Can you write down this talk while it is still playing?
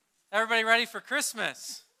Everybody ready for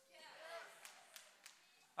Christmas?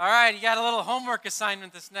 All right, you got a little homework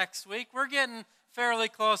assignment this next week. We're getting fairly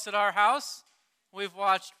close at our house. We've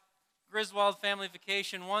watched Griswold Family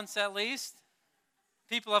Vacation once at least.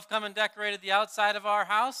 People have come and decorated the outside of our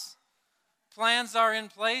house. Plans are in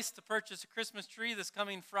place to purchase a Christmas tree this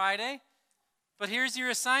coming Friday. But here's your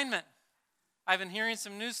assignment. I've been hearing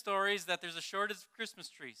some news stories that there's a shortage of Christmas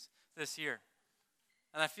trees this year.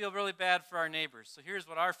 And I feel really bad for our neighbors. So here's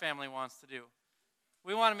what our family wants to do.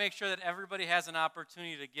 We want to make sure that everybody has an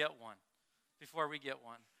opportunity to get one before we get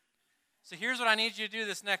one. So here's what I need you to do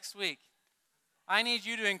this next week. I need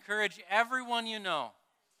you to encourage everyone you know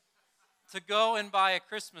to go and buy a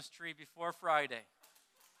Christmas tree before Friday.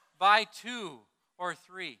 Buy 2 or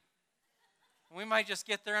 3. We might just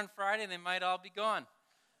get there on Friday and they might all be gone.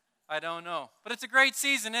 I don't know. But it's a great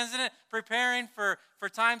season, isn't it? Preparing for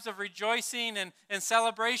times of rejoicing and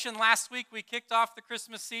celebration. Last week we kicked off the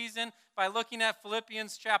Christmas season by looking at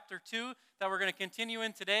Philippians chapter 2 that we're going to continue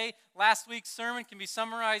in today. Last week's sermon can be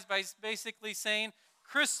summarized by basically saying,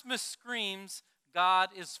 Christmas screams, God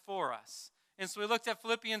is for us. And so we looked at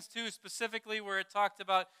Philippians 2 specifically where it talked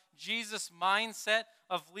about Jesus' mindset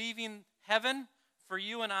of leaving heaven for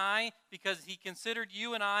you and I because he considered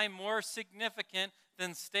you and I more significant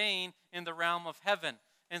than staying in the realm of heaven.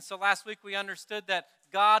 And so last week we understood that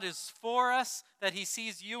God is for us, that he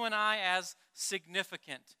sees you and I as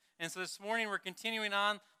significant. And so this morning we're continuing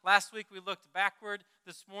on. Last week we looked backward.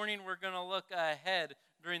 This morning we're going to look ahead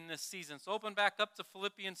during this season. So open back up to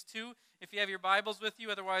Philippians 2 if you have your Bibles with you.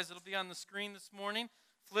 Otherwise it'll be on the screen this morning.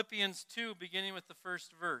 Philippians 2 beginning with the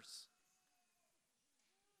first verse.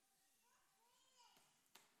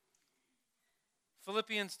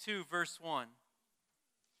 Philippians 2 verse 1.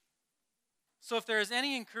 So if there is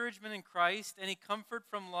any encouragement in Christ, any comfort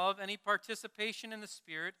from love, any participation in the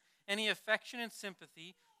Spirit, any affection and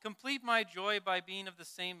sympathy, complete my joy by being of the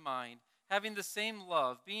same mind, having the same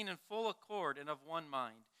love, being in full accord and of one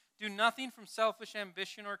mind. Do nothing from selfish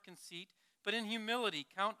ambition or conceit, but in humility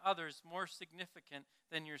count others more significant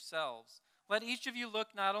than yourselves. Let each of you look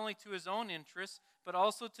not only to his own interests, but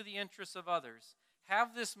also to the interests of others.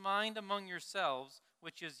 Have this mind among yourselves,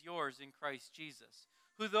 which is yours in Christ Jesus,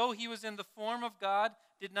 who though he was in the form of God,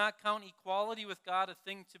 did not count equality with God a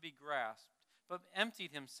thing to be grasped, but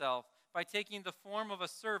emptied himself by taking the form of a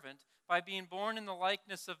servant, by being born in the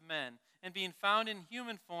likeness of men, and being found in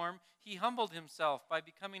human form, he humbled himself by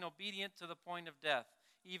becoming obedient to the point of death,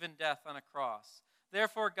 even death on a cross.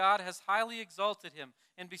 Therefore God has highly exalted him,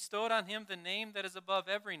 and bestowed on him the name that is above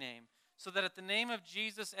every name, so that at the name of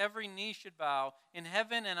Jesus every knee should bow, in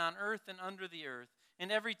heaven and on earth and under the earth,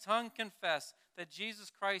 and every tongue confess that Jesus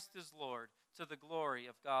Christ is Lord, to the glory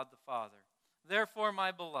of God the Father. Therefore,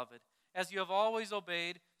 my beloved, as you have always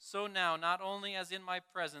obeyed, so now, not only as in my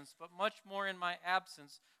presence, but much more in my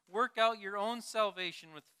absence, work out your own salvation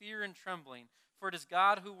with fear and trembling, for it is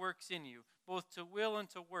God who works in you, both to will and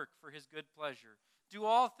to work for his good pleasure. Do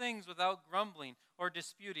all things without grumbling or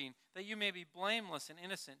disputing, that you may be blameless and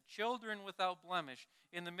innocent, children without blemish,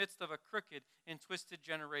 in the midst of a crooked and twisted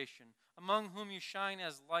generation, among whom you shine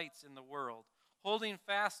as lights in the world, holding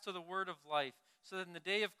fast to the word of life, so that in the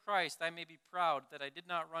day of Christ I may be proud that I did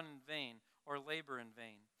not run in vain or labor in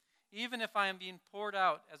vain. Even if I am being poured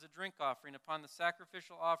out as a drink offering upon the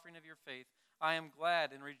sacrificial offering of your faith, I am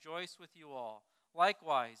glad and rejoice with you all.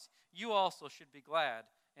 Likewise, you also should be glad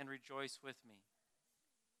and rejoice with me.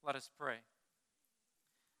 Let us pray.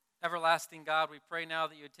 Everlasting God, we pray now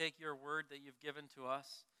that you would take your word that you've given to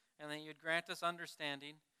us and that you would grant us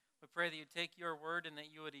understanding. We pray that you would take your word and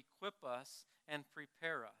that you would equip us and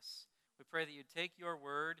prepare us. We pray that you would take your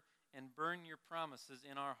word and burn your promises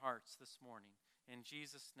in our hearts this morning. In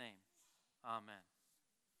Jesus' name, amen.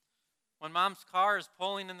 When Mom's car is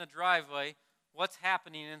pulling in the driveway, what's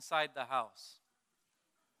happening inside the house?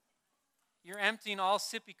 You're emptying all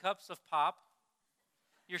sippy cups of pop.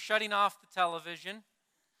 You're shutting off the television.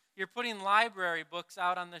 You're putting library books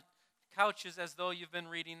out on the couches as though you've been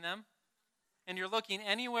reading them. And you're looking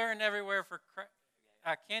anywhere and everywhere for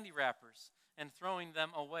candy wrappers and throwing them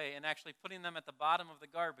away and actually putting them at the bottom of the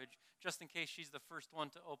garbage just in case she's the first one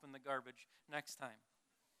to open the garbage next time.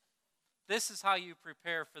 This is how you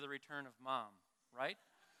prepare for the return of Mom, right?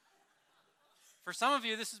 For some of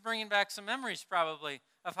you, this is bringing back some memories probably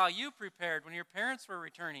of how you prepared when your parents were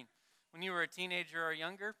returning. When you were a teenager or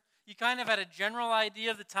younger, you kind of had a general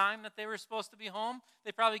idea of the time that they were supposed to be home.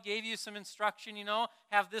 They probably gave you some instruction,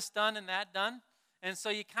 have this done and that done. And so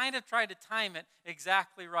you kind of tried to time it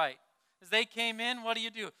exactly right. As they came in, what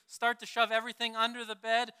do? Start to shove everything under the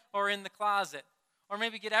bed or in the closet. Or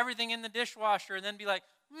maybe get everything in the dishwasher and then be like,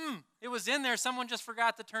 it was in there. Someone just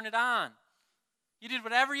forgot to turn it on. You did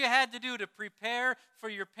whatever you had to do to prepare for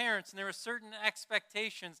your parents, and there were certain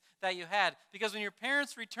expectations that you had. Because when your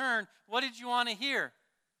parents returned, what did you want to hear?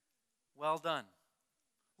 Well done.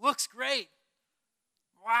 Looks great.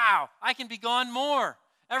 Wow, I can be gone more.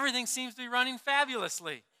 Everything seems to be running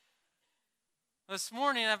fabulously. This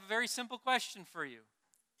morning, I have a very simple question for you.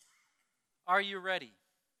 Are you ready?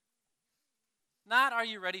 Not are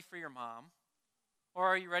you ready for your mom, or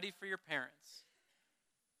are you ready for your parents?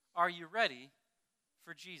 Are you ready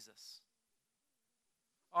for Jesus?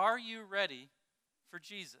 Are you ready for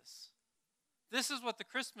Jesus? This is what the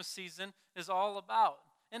Christmas season is all about.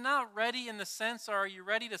 And not ready in the sense, are you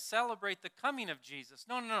ready to celebrate the coming of Jesus?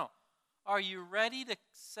 No. Are you ready to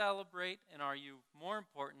celebrate, and are you, more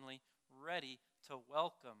importantly, ready to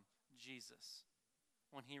welcome Jesus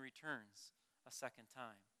when he returns a second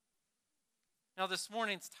time? Now, this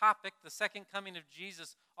morning's topic, the second coming of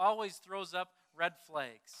Jesus, always throws up red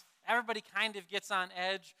flags. Everybody kind of gets on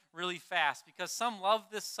edge really fast because some love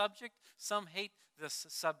this subject, some hate this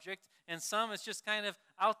subject, and some is just kind of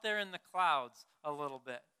out there in the clouds a little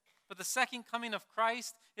bit. But the second coming of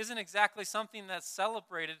Christ isn't exactly something that's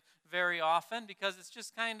celebrated very often because it's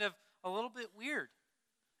just kind of a little bit weird.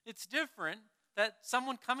 It's different that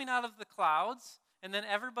someone coming out of the clouds and then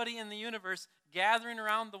everybody in the universe gathering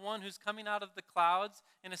around the one who's coming out of the clouds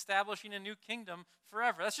and establishing a new kingdom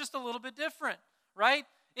forever. That's just a little bit different, right?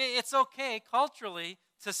 It's okay culturally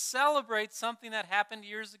to celebrate something that happened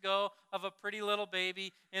years ago of a pretty little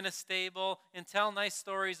baby in a stable and tell nice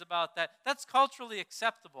stories about that. That's culturally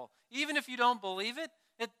acceptable. Even if you don't believe it,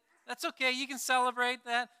 that's okay. You can celebrate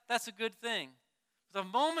that. That's a good thing. The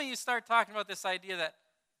moment you start talking about this idea that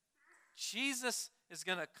Jesus is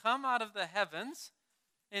going to come out of the heavens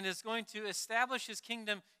and is going to establish his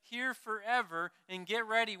kingdom here forever, and get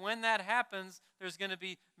ready, when that happens, there's going to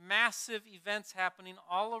be massive events happening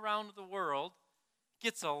all around the world,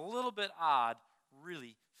 gets a little bit odd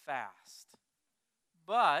really fast.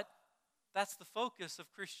 But that's the focus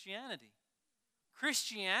of Christianity.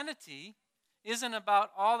 Christianity isn't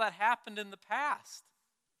about all that happened in the past.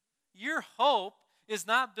 Your hope is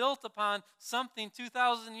not built upon something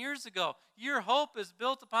 2,000 years ago. Your hope is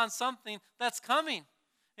built upon something that's coming.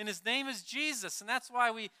 And his name is Jesus. And that's why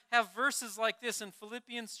we have verses like this in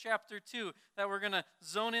Philippians chapter 2 that we're going to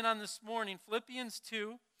zone in on this morning. Philippians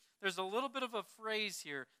 2, there's a little bit of a phrase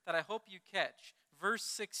here that I hope you catch. Verse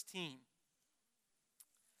 16.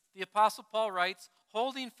 The Apostle Paul writes,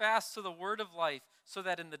 holding fast to the word of life, so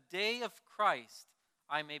that in the day of Christ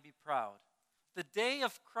I may be proud. The day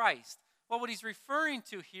of Christ. Well, what he's referring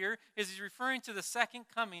to here is he's referring to the second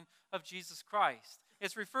coming of Jesus Christ.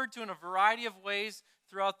 It's referred to in a variety of ways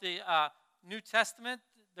throughout the New Testament.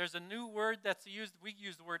 There's a new word that's used. We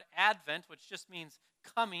use the word Advent, which just means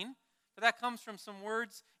coming. But that comes from some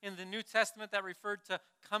words in the New Testament that referred to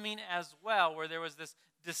coming as well, where there was this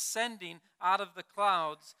descending out of the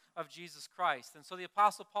clouds of Jesus Christ. And so the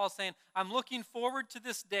Apostle Paul is saying, I'm looking forward to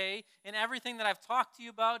this day, and everything that I've talked to you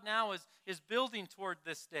about now is building toward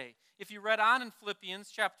this day. If you read on in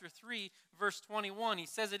Philippians chapter 3, verse 21, he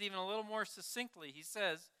says it even a little more succinctly. He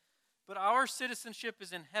says, but our citizenship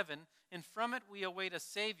is in heaven, and from it we await a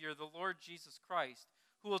Savior, the Lord Jesus Christ,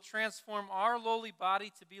 who will transform our lowly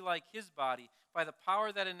body to be like his body by the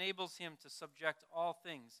power that enables him to subject all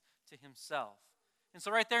things to himself. And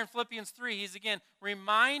so right there in Philippians 3, he's again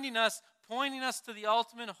reminding us, pointing us to the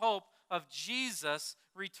ultimate hope of Jesus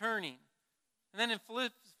returning. And then in 1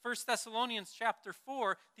 Thessalonians chapter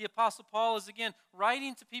 4, the Apostle Paul is again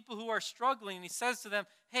writing to people who are struggling. And he says to them,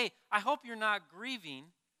 hey, I hope you're not grieving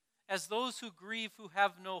as those who grieve who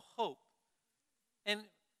have no hope. And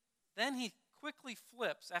then he quickly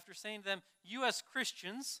flips after saying to them, you as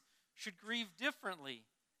Christians should grieve differently.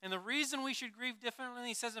 And the reason we should grieve differently,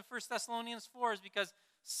 he says in 1 Thessalonians 4, is because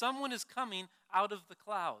someone is coming out of the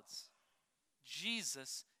clouds.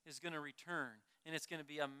 Jesus is going to return, and it's going to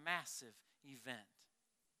be a massive event.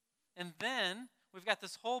 And then we've got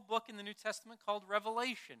this whole book in the New Testament called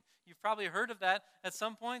Revelation. You've probably heard of that at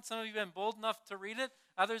some point. Some of you have been bold enough to read it.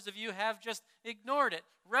 Others of you have just ignored it.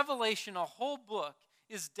 Revelation, a whole book,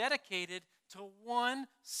 is dedicated to one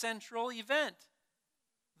central event,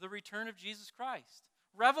 the return of Jesus Christ.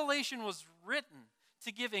 Revelation was written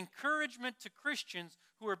to give encouragement to Christians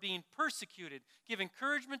who are being persecuted, give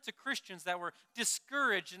encouragement to Christians that were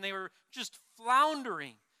discouraged and they were just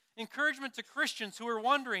floundering, encouragement to Christians who were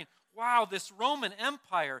wondering, wow, this Roman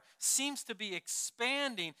Empire seems to be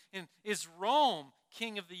expanding, and is Rome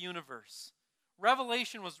king of the universe?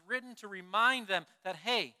 Revelation was written to remind them that,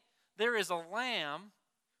 hey, there is a Lamb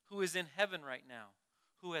who is in heaven right now,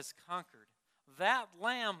 who has conquered That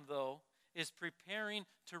lamb, though, is preparing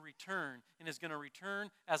to return and is going to return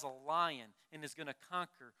as a lion and is going to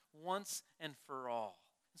conquer once and for all.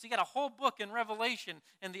 So you got a whole book in Revelation,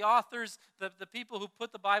 and the authors, the people who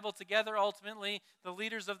put the Bible together, ultimately the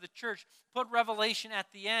leaders of the church, put Revelation at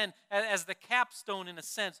the end as the capstone in a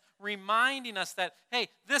sense, reminding us that, hey,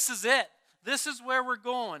 this is it. This is where we're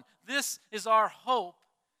going. This is our hope.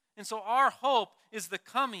 And so our hope is the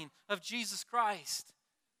coming of Jesus Christ.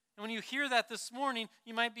 And when you hear that this morning,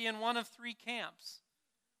 you might be in one of three camps.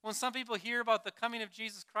 When some people hear about the coming of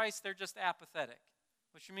Jesus Christ, they're just apathetic,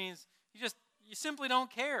 which means you simply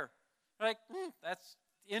don't care. You're like, that's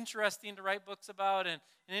interesting to write books about and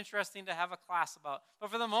interesting to have a class about.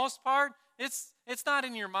 But for the most part, it's not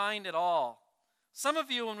in your mind at all. Some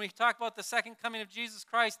of you, when we talk about the second coming of Jesus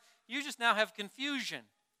Christ, you just now have confusion.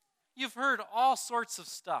 You've heard all sorts of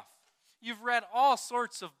stuff. You've read all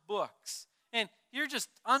sorts of books. And you're just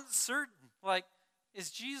uncertain. Like,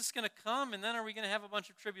 is Jesus going to come and then are we going to have a bunch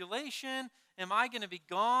of tribulation? Am I going to be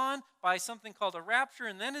gone by something called a rapture?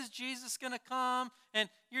 And then is Jesus going to come? And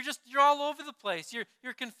you're all over the place.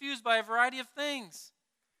 You're confused by a variety of things.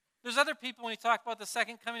 There's other people, when you talk about the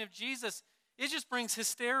second coming of Jesus, it just brings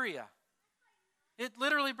hysteria. It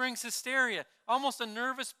literally brings hysteria, almost a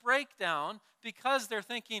nervous breakdown, because they're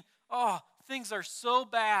thinking, oh, things are so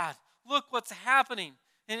bad. Look what's happening.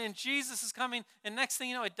 And Jesus is coming, and next thing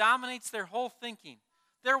you know, it dominates their whole thinking.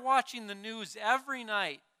 They're watching the news every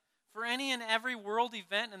night for any and every world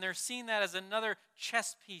event, and they're seeing that as another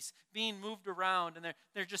chess piece being moved around, and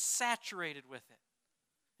they're just saturated with it.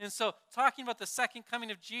 And so talking about the second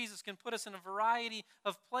coming of Jesus can put us in a variety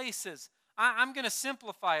of places. I'm going to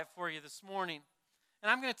simplify it for you this morning. And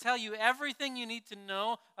I'm going to tell you everything you need to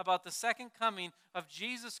know about the second coming of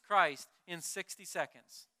Jesus Christ in 60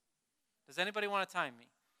 seconds. Does anybody want to time me?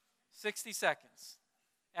 60 seconds.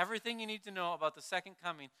 Everything you need to know about the second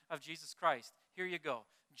coming of Jesus Christ. Here you go.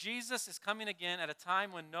 Jesus is coming again at a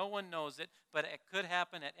time when no one knows it, but it could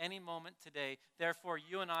happen at any moment today. Therefore,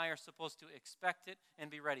 you and I are supposed to expect it and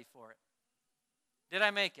be ready for it. Did I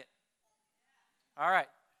make it? All right.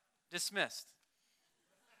 Dismissed.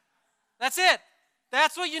 That's it.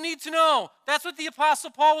 That's what you need to know. That's what the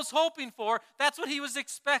Apostle Paul was hoping for. That's what he was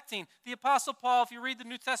expecting. The Apostle Paul, if you read the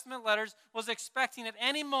New Testament letters, was expecting at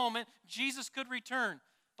any moment Jesus could return.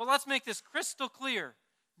 But let's make this crystal clear.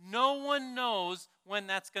 No one knows when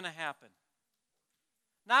that's going to happen.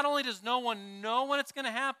 Not only does no one know when it's going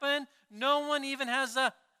to happen, no one even has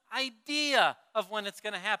an idea of when it's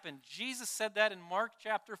going to happen. Jesus said that in Mark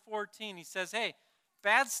chapter 14. He says, hey,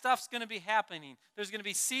 bad stuff's going to be happening. There's going to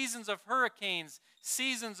be seasons of hurricanes,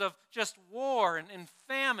 seasons of just war and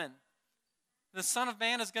famine. The Son of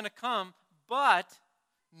Man is going to come, but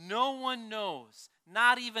no one knows.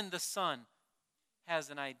 Not even the Son has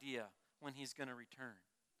an idea when he's going to return.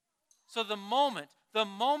 So the moment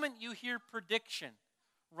you hear prediction,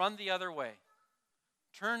 run the other way.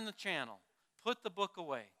 Turn the channel. Put the book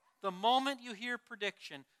away. The moment you hear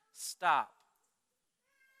prediction, stop.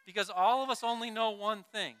 Because all of us only know one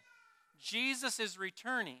thing. Jesus is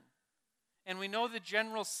returning, and we know the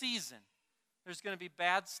general season. There's going to be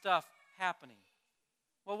bad stuff happening.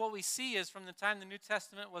 Well, what we see is from the time the New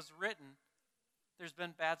Testament was written, there's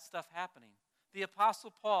been bad stuff happening. The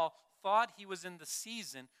Apostle Paul thought he was in the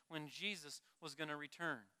season when Jesus was going to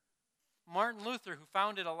return. Martin Luther, who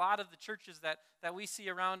founded a lot of the churches that we see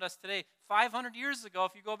around us today, 500 years ago,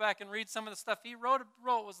 if you go back and read some of the stuff he wrote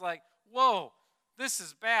was like, whoa, this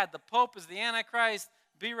is bad. The Pope is the Antichrist.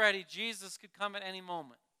 Be ready. Jesus could come at any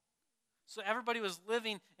moment. So everybody was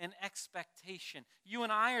living in expectation. You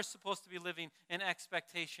and I are supposed to be living in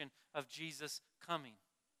expectation of Jesus coming.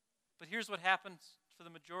 But here's what happens for the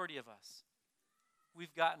majority of us.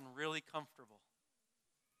 We've gotten really comfortable.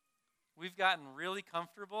 We've gotten really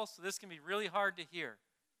comfortable, so this can be really hard to hear.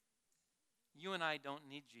 You and I don't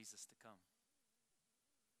need Jesus to come.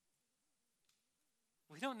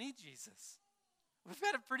 We don't need Jesus. We've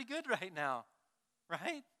got it pretty good right now,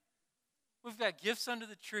 right? We've got gifts under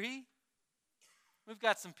the tree. We've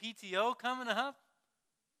got some PTO coming up.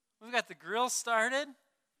 We've got the grill started.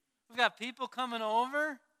 We've got people coming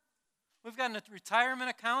over. We've got a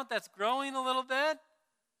retirement account that's growing a little bit.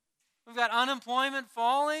 We've got unemployment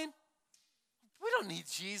falling. We don't need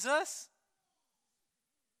Jesus.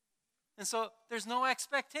 And so there's no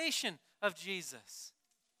expectation of Jesus.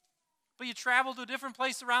 But you travel to a different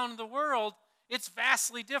place around the world, it's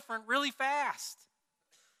vastly different really fast.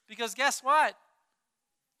 Because guess what?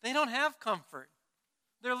 They don't have comfort.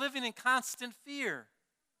 They're living in constant fear.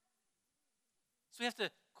 So we have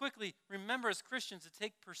to quickly remember as Christians to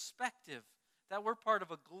take perspective that we're part of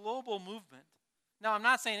a global movement. Now, I'm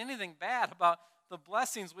not saying anything bad about the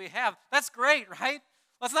blessings we have. That's great, right?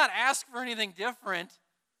 Let's not ask for anything different.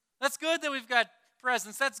 That's good that we've got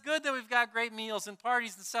presents. That's good that we've got great meals and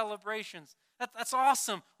parties and celebrations. That's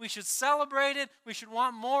awesome. We should celebrate it. We should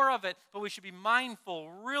want more of it. But we should be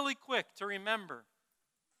mindful really quick to remember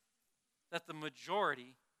that the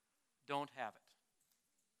majority don't have it.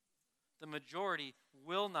 The majority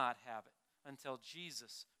will not have it until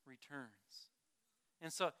Jesus returns.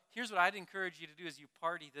 And so here's what I'd encourage you to do as you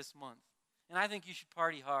party this month. And I think you should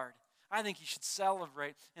party hard. I think you should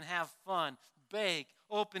celebrate and have fun, bake,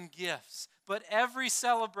 open gifts. But every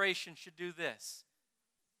celebration should do this.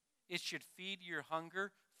 It should feed your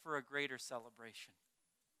hunger for a greater celebration.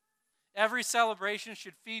 Every celebration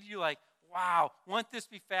should feed you like, wow, won't this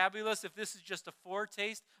be fabulous if this is just a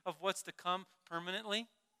foretaste of what's to come permanently?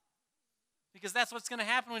 Because that's what's going to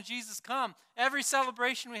happen when Jesus comes. Every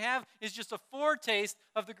celebration we have is just a foretaste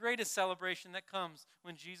of the greatest celebration that comes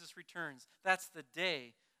when Jesus returns. That's the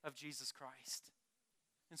day of Jesus Christ.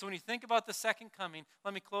 And so when you think about the second coming,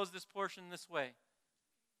 let me close this portion this way.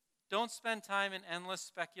 Don't spend time in endless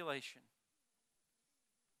speculation,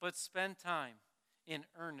 but spend time in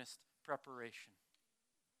earnest preparation.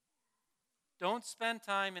 Don't spend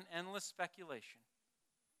time in endless speculation,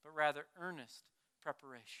 but rather earnest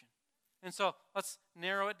preparation. And so let's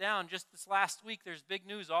narrow it down. Just this last week, there's big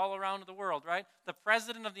news all around the world, right? The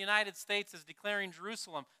President of the United States is declaring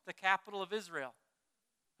Jerusalem the capital of Israel.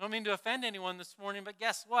 I don't mean to offend anyone this morning, but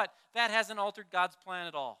guess what? That hasn't altered God's plan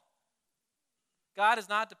at all. God is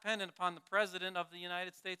not dependent upon the President of the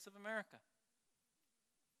United States of America.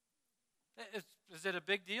 Is it a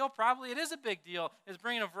big deal? Probably it is a big deal. It's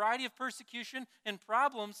bringing a variety of persecution and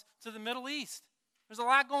problems to the Middle East. There's a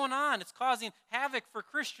lot going on. It's causing havoc for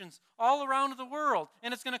Christians all around the world,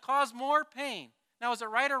 and it's going to cause more pain. Now, is it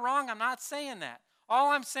right or wrong? I'm not saying that.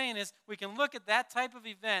 All I'm saying is we can look at that type of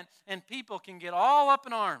event, and people can get all up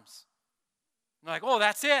in arms. They're like, oh,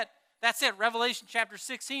 that's it. That's it. Revelation chapter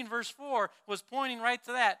 16, verse 4 was pointing right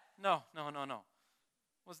to that. No.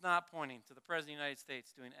 Was not pointing to the President of the United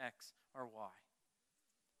States doing X or Y.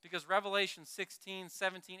 Because Revelation 16,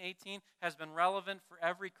 17, 18 has been relevant for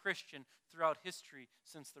every Christian throughout history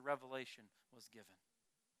since the revelation was given.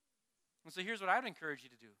 And so here's what I would encourage you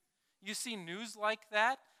to do. You see news like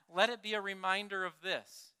that, let it be a reminder of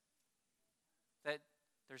this, that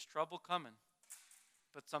there's trouble coming,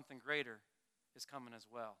 but something greater is coming as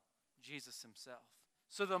well, Jesus himself.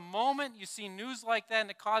 So the moment you see news like that and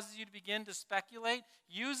it causes you to begin to speculate,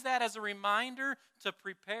 use that as a reminder to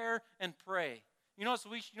prepare and pray. You know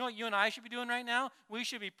what you and I should be doing right now? We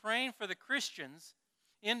should be praying for the Christians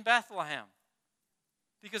in Bethlehem.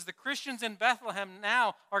 Because the Christians in Bethlehem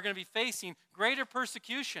now are going to be facing greater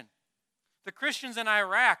persecution. The Christians in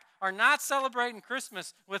Iraq are not celebrating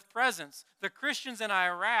Christmas with presents. The Christians in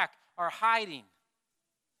Iraq are hiding.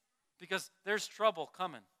 Because there's trouble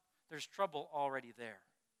coming. There's trouble already there.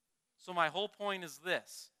 So my whole point is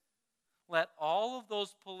this. Let all of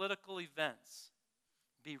those political events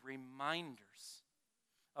be reminders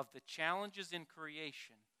of the challenges in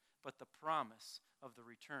creation, but the promise of the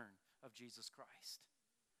return of Jesus Christ.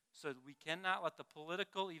 So we cannot let the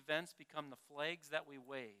political events become the flags that we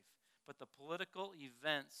wave, but the political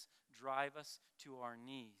events drive us to our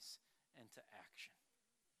knees and to action.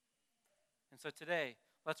 And so today,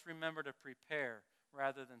 let's remember to prepare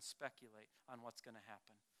rather than speculate on what's going to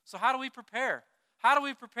happen. So how do we prepare? How do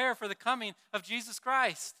we prepare for the coming of Jesus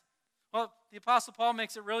Christ? Well, the Apostle Paul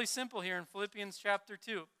makes it really simple here in Philippians chapter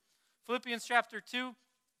 2. Philippians chapter 2,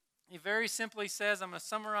 he very simply says, I'm going to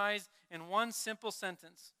summarize in one simple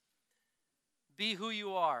sentence. Be who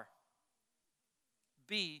you are.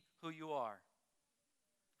 Be who you are.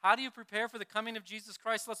 How do you prepare for the coming of Jesus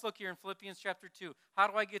Christ? Let's look here in Philippians chapter 2. How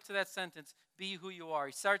do I get to that sentence? Be who you are.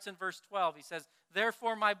 He starts in verse 12. He says,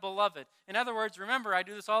 therefore, my beloved. In other words, remember, I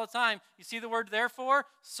do this all the time. You see the word therefore?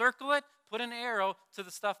 Circle it. Put an arrow to the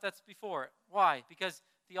stuff that's before it. Why? Because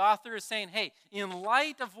the author is saying, hey, in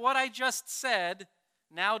light of what I just said,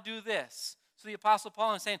 now do this. So the Apostle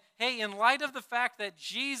Paul is saying, hey, in light of the fact that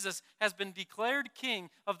Jesus has been declared king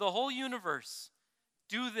of the whole universe,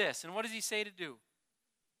 do this. And what does he say to do?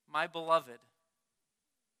 My beloved.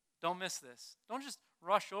 Don't miss this. Don't just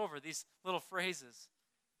rush over these little phrases.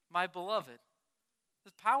 My beloved.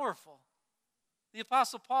 It's powerful. The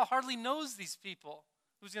Apostle Paul hardly knows these people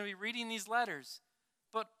who's going to be reading these letters.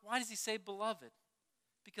 But why does he say beloved?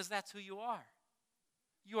 Because that's who you are.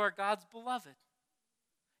 You are God's beloved.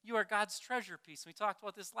 You are God's treasure piece. We talked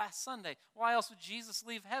about this last Sunday. Why else would Jesus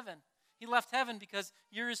leave heaven? He left heaven because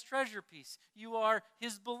you're his treasure piece. You are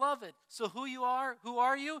his beloved. So who you are, who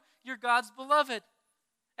are you? You're God's beloved.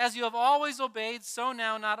 As you have always obeyed, so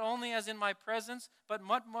now, not only as in my presence, but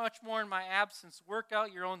much more in my absence, work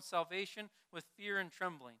out your own salvation with fear and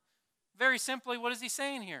trembling. Very simply, what is he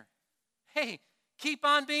saying here? Hey, keep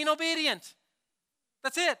on being obedient.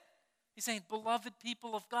 That's it. He's saying, beloved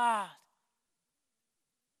people of God,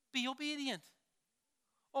 be obedient.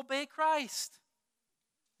 Obey Christ.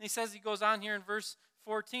 And he goes on here in verse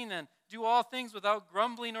 14 then, do all things without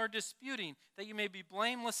grumbling or disputing, that you may be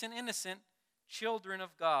blameless and innocent, children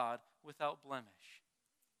of God without blemish.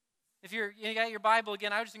 If you got your Bible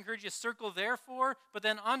again, I would just encourage you to circle therefore, but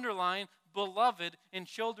then underline beloved and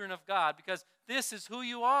children of God, because this is who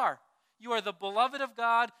you are. You are the beloved of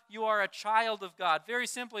God. You are a child of God. Very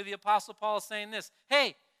simply, the Apostle Paul is saying this.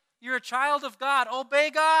 Hey, you're a child of God. Obey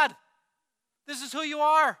God. This is who you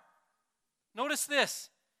are. Notice this.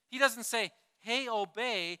 He doesn't say, hey,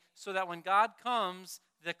 obey, so that when God comes,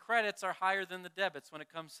 the credits are higher than the debits when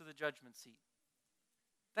it comes to the judgment seat.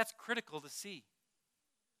 That's critical to see.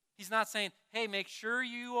 He's not saying, hey, make sure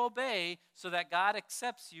you obey so that God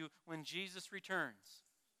accepts you when Jesus returns.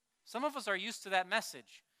 Some of us are used to that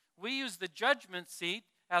message. We use the judgment seat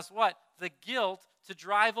as what? The guilt to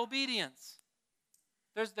drive obedience.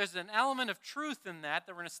 There's an element of truth in that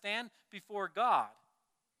we're going to stand before God.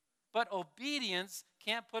 But obedience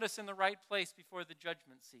can't put us in the right place before the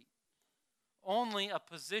judgment seat. Only a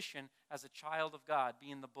position as a child of God,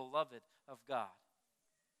 being the beloved of God.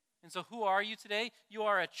 And so who are you today? You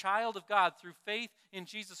are a child of God through faith in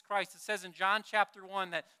Jesus Christ. It says in John chapter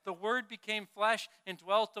 1 that the Word became flesh and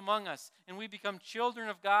dwelt among us. And we become children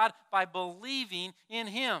of God by believing in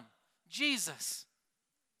Him, Jesus.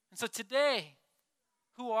 And so today,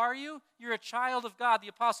 who are you? You're a child of God. The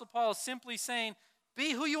Apostle Paul is simply saying,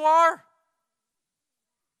 be who you are.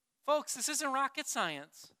 Folks, this isn't rocket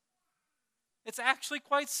science. It's actually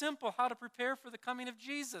quite simple how to prepare for the coming of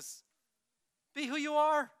Jesus. Be who you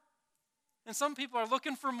are. And some people are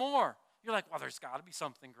looking for more. You're like, well, there's got to be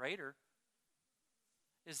something greater.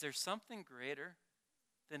 Is there something greater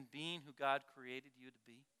than being who God created you to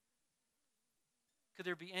be? Could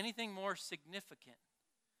there be anything more significant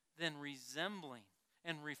than resembling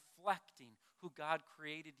and reflecting who God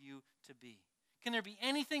created you to be? Can there be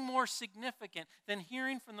anything more significant than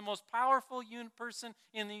hearing from the most powerful person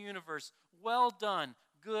in the universe, well done,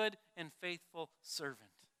 good and faithful servant?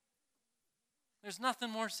 There's nothing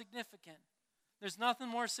more significant. There's nothing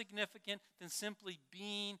more significant than simply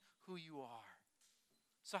being who you are.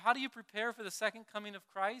 So how do you prepare for the second coming of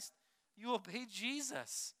Christ? You obey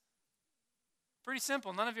Jesus. Pretty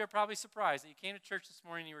simple. None of you are probably surprised that you came to church this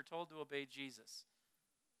morning and you were told to obey Jesus.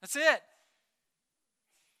 That's it.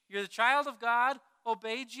 You're the child of God,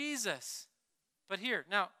 obey Jesus. But here,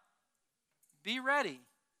 now, be ready.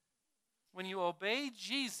 When you obey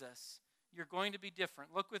Jesus, you're going to be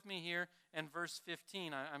different. Look with me here in verse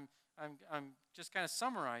 15. I'm just kind of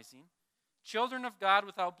summarizing. Children of God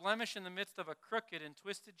without blemish in the midst of a crooked and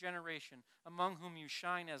twisted generation, among whom you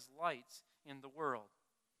shine as lights in the world.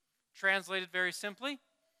 Translated very simply,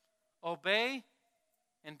 obey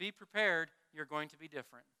and be prepared. You're going to be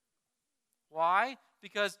different. Why?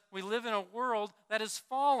 Because we live in a world that is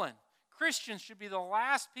fallen. Christians should be the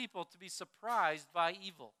last people to be surprised by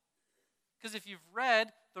evil. Because if you've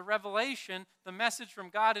read the Revelation, the message from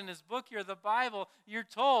God in His book here, the Bible, you're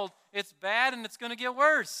told it's bad and it's going to get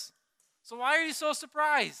worse. So why are you so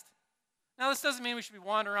surprised? Now, this doesn't mean we should be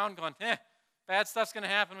wandering around going, bad stuff's going to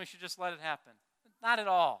happen, we should just let it happen. Not at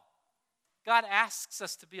all. God asks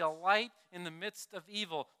us to be a light in the midst of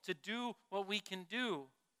evil, to do what we can do.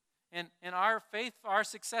 And our faith, our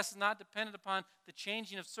success is not dependent upon the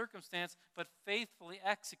changing of circumstance, but faithfully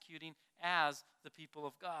executing as the people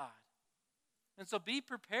of God. And so be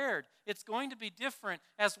prepared. It's going to be different.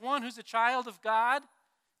 As one who's a child of God,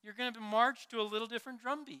 you're going to be marched to a little different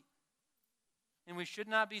drumbeat. And we should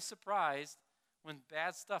not be surprised when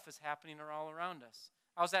bad stuff is happening all around us.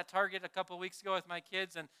 I was at Target a couple of weeks ago with my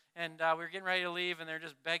kids, and we were getting ready to leave, and they're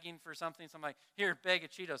just begging for something. So I'm like, here, bag of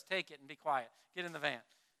Cheetos, take it and be quiet. Get in the van.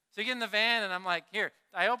 So you get in the van, and I'm like, here.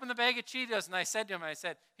 I opened the bag of Cheetos, and I said to him,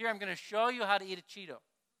 here, I'm going to show you how to eat a Cheeto.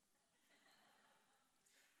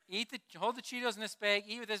 Hold the Cheetos in this bag,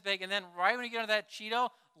 eat with this bag, and then right when you get into that Cheeto,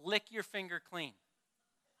 lick your finger clean.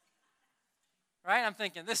 Right? I'm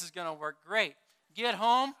thinking, this is going to work great. Get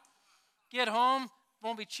home,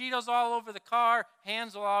 won't be Cheetos all over the car,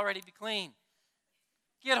 hands will already be clean.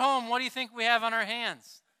 Get home, what do you think we have on our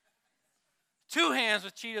hands? 2 hands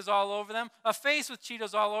with Cheetos all over them, a face with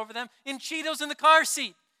Cheetos all over them, and Cheetos in the car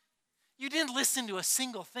seat. You didn't listen to a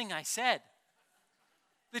single thing I said.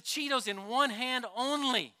 The Cheetos in one hand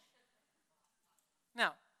only.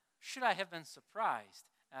 Now, should I have been surprised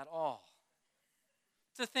at all?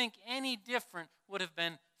 To think any different would have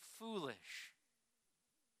been foolish.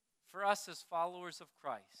 For us as followers of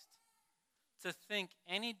Christ, to think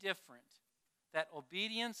any different, that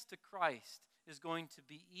obedience to Christ is going to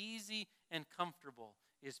be easy and comfortable,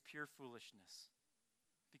 is pure foolishness.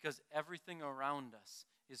 Because everything around us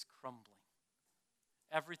is crumbling.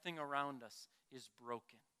 Everything around us is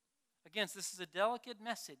broken. Again, this is a delicate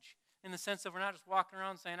message in the sense that we're not just walking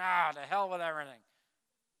around saying, to hell with everything.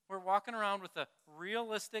 We're walking around with a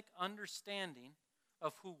realistic understanding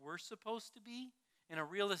of who we're supposed to be and a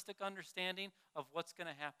realistic understanding of what's going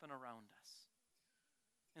to happen around us.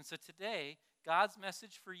 And so today, God's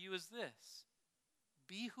message for you is this: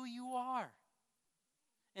 be who you are.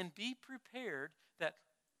 And be prepared that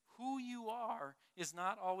who you are is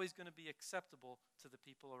not always going to be acceptable to the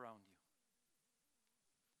people around you.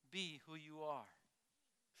 Be who you are.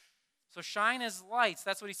 So shine as lights.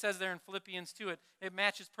 That's what he says there in Philippians 2. It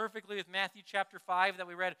matches perfectly with Matthew chapter 5 that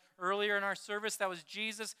we read earlier in our service. That was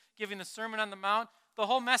Jesus giving the Sermon on the Mount. The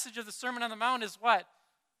whole message of the Sermon on the Mount is what?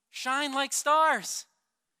 Shine like stars.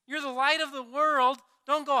 You're the light of the world.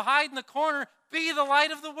 Don't go hide in the corner. Be the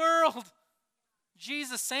light of the world.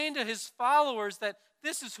 Jesus saying to his followers that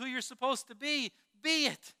this is who you're supposed to be. Be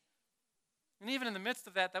it. And even in the midst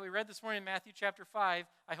of that we read this morning in Matthew chapter 5,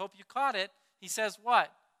 I hope you caught it, he says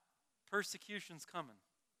what? Persecution's coming.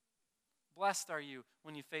 Blessed are you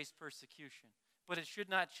when you face persecution. But it should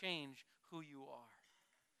not change who you are.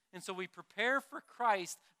 And so we prepare for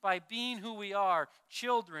Christ by being who we are,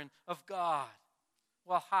 children of God.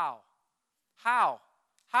 Well, how? How?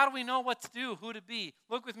 How do we know what to do, who to be?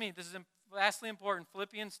 Look with me. This is vastly important.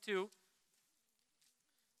 Philippians 2.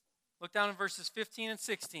 Look down in verses 15 and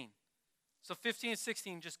 16. So 15 and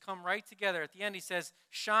 16 just come right together. At the end he says,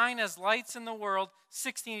 shine as lights in the world.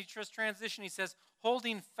 16, he just transition. He says,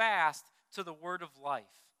 holding fast to the word of life.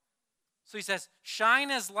 So he says, shine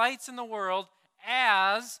as lights in the world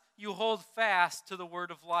as you hold fast to the word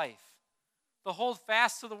of life. The hold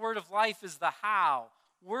fast to the word of life is the how.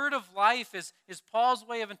 Word of life is Paul's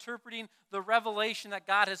way of interpreting the revelation that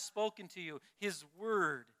God has spoken to you, his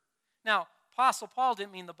word. Now, Apostle Paul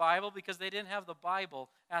didn't mean the Bible because they didn't have the Bible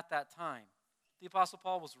at that time. The Apostle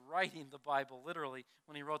Paul was writing the Bible literally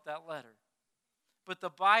when he wrote that letter. But the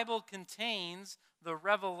Bible contains the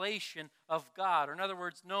revelation of God, or in other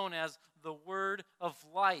words, known as the word of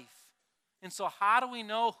life. And so how do we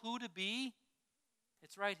know who to be?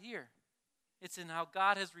 It's right here. It's in how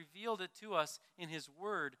God has revealed it to us in his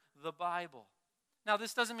word, the Bible. Now,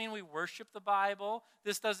 this doesn't mean we worship the Bible.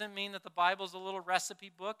 This doesn't mean that the Bible is a little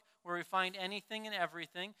recipe book where we find anything and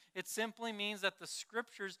everything. It simply means that the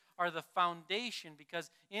Scriptures are the foundation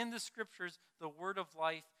because in the Scriptures, the word of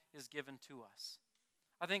life is given to us.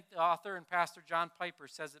 I think the author and pastor John Piper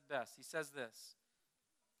says it best. He says this: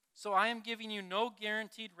 so I am giving you no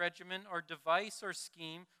guaranteed regimen or device or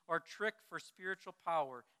scheme or trick for spiritual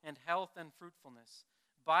power and health and fruitfulness.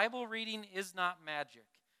 Bible reading is not magic.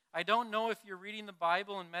 I don't know if you're reading the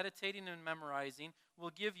Bible and meditating and memorizing will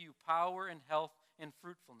give you power and health and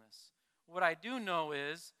fruitfulness. What I do know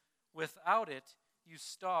is, without it, you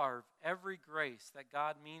starve every grace that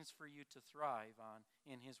God means for you to thrive on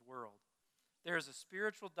in his world. There is a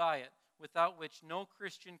spiritual diet without which no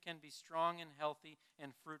Christian can be strong and healthy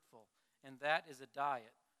and fruitful, and that is a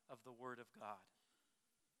diet of the Word of God.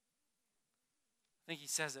 I think he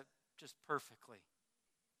says it just perfectly.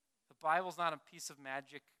 The Bible's not a piece of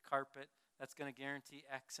magic carpet that's going to guarantee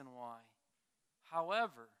X and Y.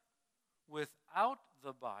 However, without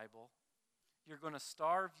the Bible, you're going to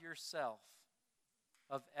starve yourself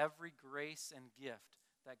of every grace and gift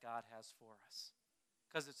that God has for us.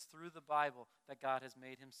 Because it's through the Bible that God has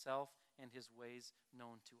made himself and his ways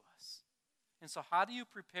known to us. And so how do you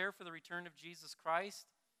prepare for the return of Jesus Christ?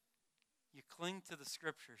 You cling to the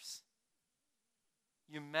Scriptures.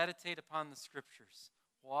 You meditate upon the Scriptures.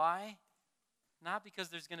 Why? Not because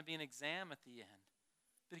there's going to be an exam at the end,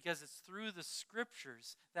 but because it's through the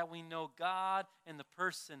Scriptures that we know God and the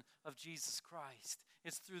person of Jesus Christ.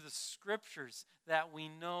 It's through the Scriptures that we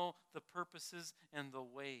know the purposes and the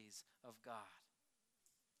ways of God.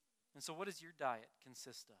 And so what does your diet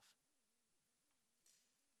consist of?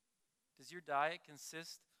 Does your diet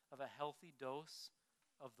consist of a healthy dose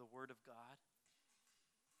of the Word of God?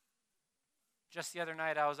 Just the other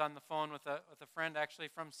night, I was on the phone with a friend actually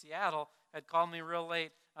from Seattle, had called me real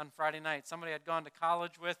late on Friday night. Somebody I'd gone to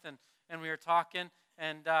college with, and we were talking,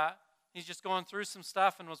 and he's just going through some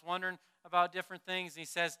stuff and was wondering about different things. And he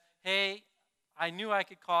says, hey, I knew I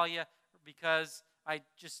could call you because I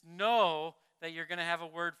just know that you're going to have a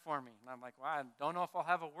word for me. And I'm like, well, I don't know if I'll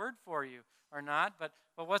have a word for you or not, but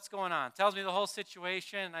what's going on? Tells me the whole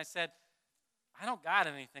situation, and I said, I don't got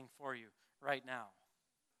anything for you right now.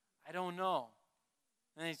 I don't know.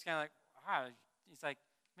 And he's kind of like, wow. He's like,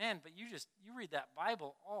 man, but you read that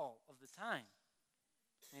Bible all of the time.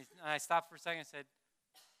 And I stopped for a second and said,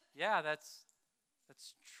 yeah, that's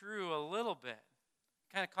true a little bit.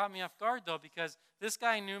 Kind of caught me off guard, though, because this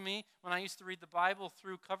guy knew me when I used to read the Bible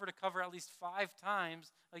through cover to cover at least 5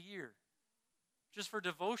 times a year. Just for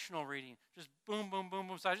devotional reading. Just boom, boom, boom,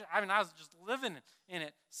 boom. So I was just living in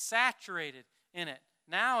it, saturated in it.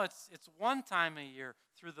 Now it's one time a year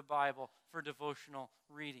through the Bible for devotional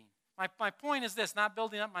reading. My point is this, not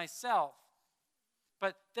building up myself,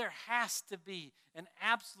 but there has to be an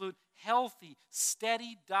absolute healthy,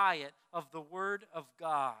 steady diet of the Word of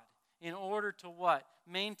God in order to what?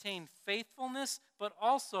 Maintain faithfulness, but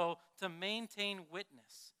also to maintain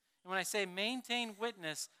witness. And when I say maintain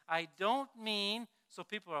witness, I don't mean, so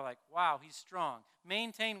people are like, wow, he's strong.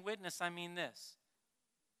 Maintain witness, I mean this.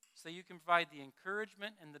 So you can provide the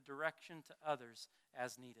encouragement and the direction to others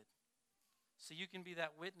as needed. So you can be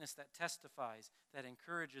that witness that testifies, that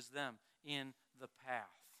encourages them in the path.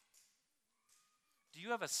 Do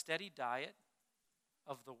you have a steady diet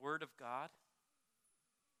of the Word of God?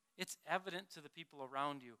 It's evident to the people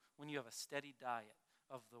around you when you have a steady diet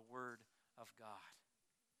of the Word of God.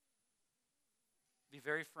 Be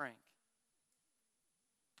very frank.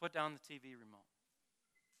 Put down the TV remote.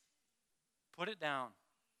 Put it down.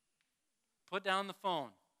 Put down the phone.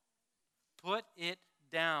 Put it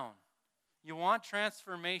down. You want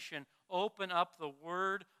transformation, open up the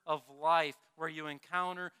Word of life where you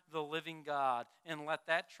encounter the living God and let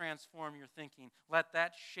that transform your thinking. Let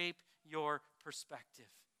that shape your perspective.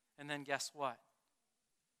 And then guess what?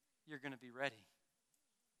 You're going to be ready.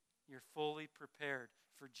 You're fully prepared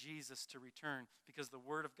for Jesus to return because the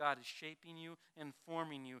Word of God is shaping you and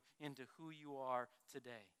forming you into who you are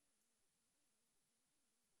today.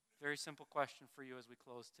 Very simple question for you as we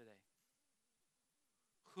close today.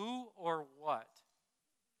 Who or what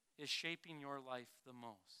is shaping your life the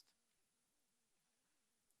most?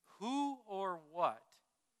 Who or what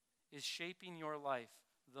is shaping your life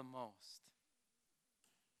the most?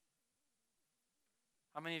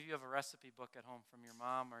 How many of you have a recipe book at home from your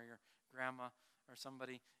mom or your grandma or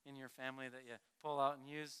somebody in your family that you pull out and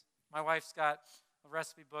use? My wife's got a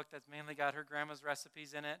recipe book that's mainly got her grandma's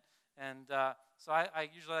recipes in it. And so I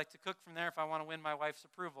usually like to cook from there if I want to win my wife's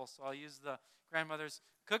approval. So I'll use the grandmother's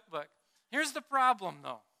cookbook. Here's the problem,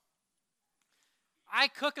 though. I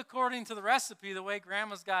cook according to the recipe the way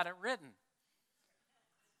grandma's got it written.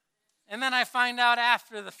 And then I find out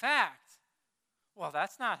after the fact, well,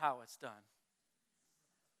 that's not how it's done.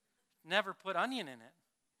 Never put onion in it.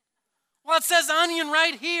 Well, it says onion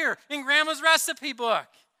right here in grandma's recipe book.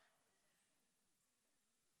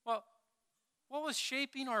 Well, what was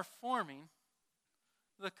shaping or forming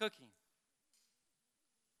the cooking?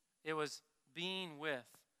 It was being with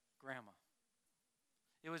grandma.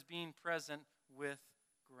 It was being present with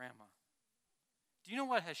grandma. Do you know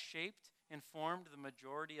what has shaped and formed the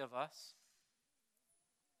majority of us?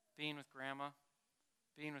 Being with grandma,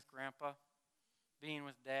 being with grandpa, being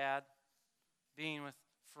with dad, being with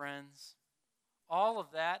friends. All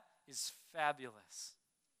of that is fabulous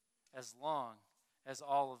as long as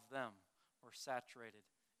all of them were saturated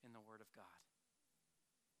in the Word of God.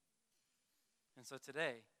 And so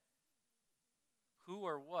today, who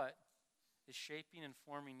or what is shaping and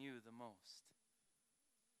forming you the most?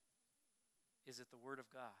 Is it the Word of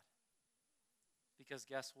God? Because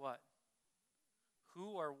guess what?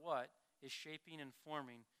 Who or what is shaping and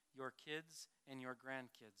forming your kids and your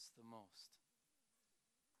grandkids the most?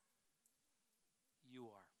 You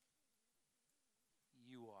are.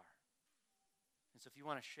 You are. And so if you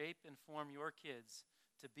want to shape and form your kids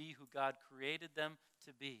to be who God created them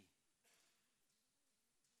to be,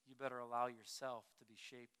 you better allow yourself to be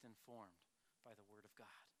shaped and formed by the Word of God.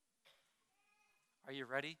 Are you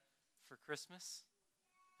ready for Christmas?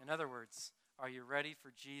 In other words, are you ready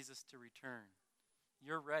for Jesus to return?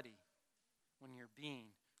 You're ready when you're being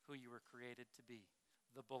who you were created to be,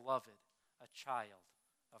 the beloved, a child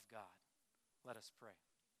of God. Let us pray.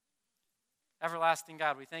 Everlasting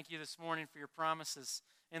God, we thank you this morning for your promises.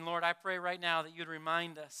 And Lord, I pray right now that you'd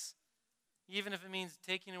remind us, even if it means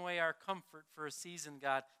taking away our comfort for a season,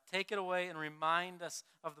 God, take it away and remind us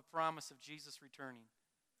of the promise of Jesus returning.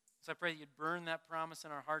 So I pray that you'd burn that promise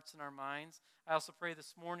in our hearts and our minds. I also pray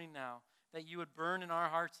this morning now that you would burn in our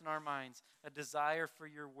hearts and our minds a desire for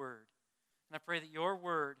your word. And I pray that your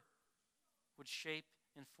word would shape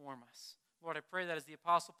and form us. Lord, I pray that as the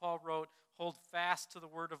Apostle Paul wrote, hold fast to the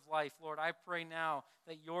word of life. Lord, I pray now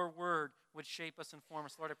that your word would shape us and form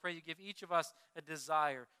us. Lord, I pray you give each of us a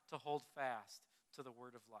desire to hold fast to the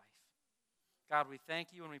word of life. God, we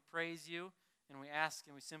thank you and we praise you, and we ask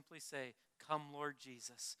and we simply say, come, Lord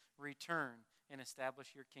Jesus, return and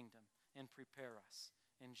establish your kingdom and prepare us.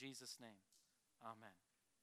 In Jesus' name, amen.